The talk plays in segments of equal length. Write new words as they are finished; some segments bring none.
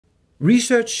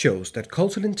Research shows that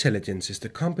cultural intelligence is the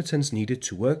competence needed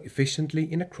to work efficiently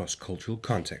in a cross-cultural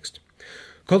context.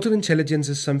 Cultural intelligence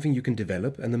is something you can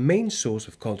develop, and the main source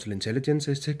of cultural intelligence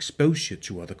is exposure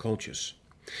to other cultures,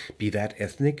 be that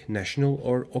ethnic, national,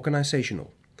 or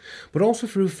organizational. But also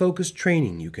through focused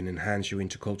training you can enhance your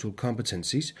intercultural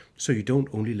competencies so you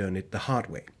don't only learn it the hard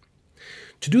way.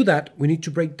 To do that, we need to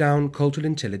break down cultural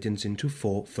intelligence into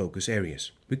 4 focus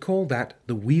areas. We call that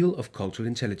the Wheel of Cultural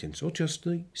Intelligence, or just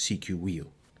the CQ Wheel.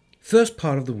 First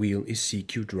part of the wheel is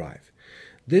CQ Drive.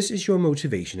 This is your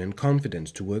motivation and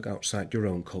confidence to work outside your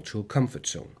own cultural comfort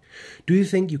zone. Do you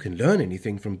think you can learn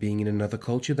anything from being in another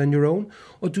culture than your own,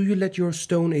 or do you let your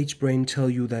Stone Age brain tell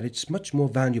you that it's much more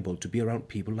valuable to be around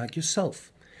people like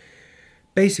yourself?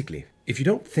 Basically, if you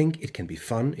don't think it can be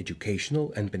fun,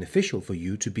 educational, and beneficial for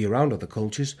you to be around other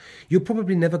cultures, you're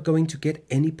probably never going to get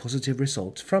any positive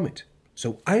results from it.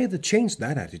 So either change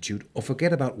that attitude or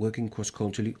forget about working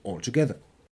cross-culturally altogether.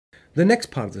 The next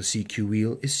part of the CQ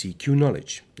wheel is CQ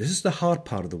Knowledge. This is the hard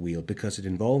part of the wheel because it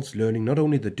involves learning not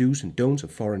only the do's and don'ts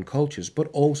of foreign cultures, but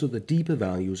also the deeper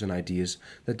values and ideas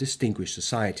that distinguish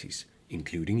societies,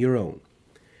 including your own.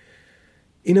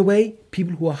 In a way,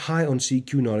 people who are high on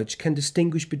CQ knowledge can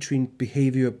distinguish between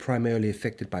behavior primarily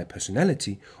affected by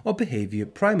personality or behavior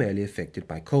primarily affected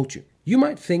by culture. You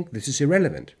might think this is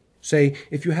irrelevant. Say,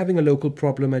 if you're having a local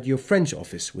problem at your French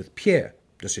office with Pierre,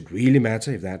 does it really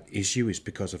matter if that issue is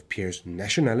because of Pierre's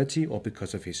nationality or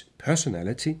because of his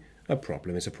personality? A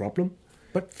problem is a problem.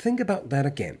 But think about that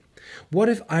again. What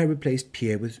if I replaced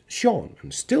Pierre with Sean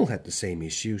and still had the same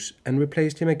issues, and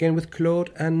replaced him again with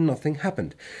Claude and nothing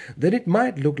happened? Then it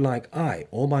might look like I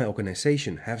or my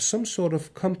organization have some sort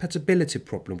of compatibility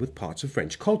problem with parts of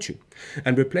French culture,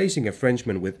 and replacing a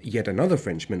Frenchman with yet another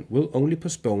Frenchman will only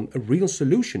postpone a real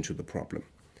solution to the problem.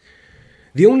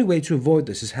 The only way to avoid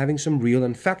this is having some real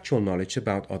and factual knowledge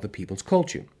about other people's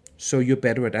culture, so you're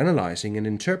better at analyzing and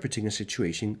interpreting a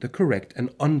situation the correct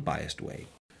and unbiased way.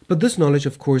 But this knowledge,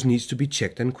 of course, needs to be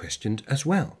checked and questioned as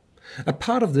well. A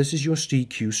part of this is your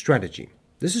CQ strategy.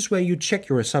 This is where you check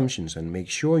your assumptions and make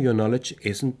sure your knowledge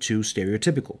isn't too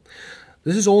stereotypical.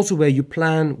 This is also where you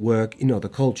plan work in other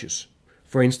cultures.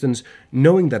 For instance,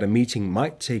 knowing that a meeting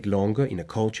might take longer in a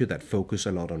culture that focuses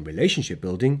a lot on relationship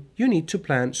building, you need to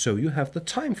plan so you have the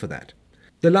time for that.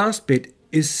 The last bit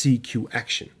is CQ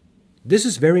Action. This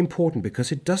is very important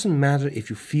because it doesn't matter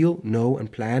if you feel, know,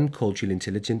 and plan culturally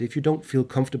intelligent if you don't feel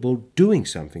comfortable doing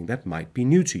something that might be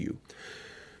new to you.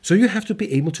 So you have to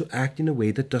be able to act in a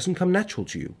way that doesn't come natural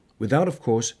to you, without, of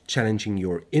course, challenging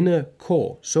your inner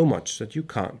core so much that you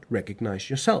can't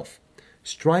recognize yourself.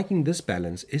 Striking this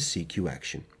balance is CQ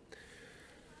Action.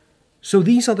 So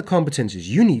these are the competencies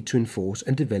you need to enforce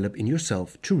and develop in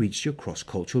yourself to reach your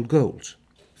cross-cultural goals.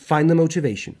 Find the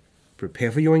motivation,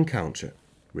 prepare for your encounter,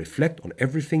 reflect on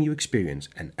everything you experience,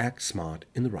 and act smart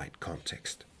in the right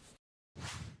context.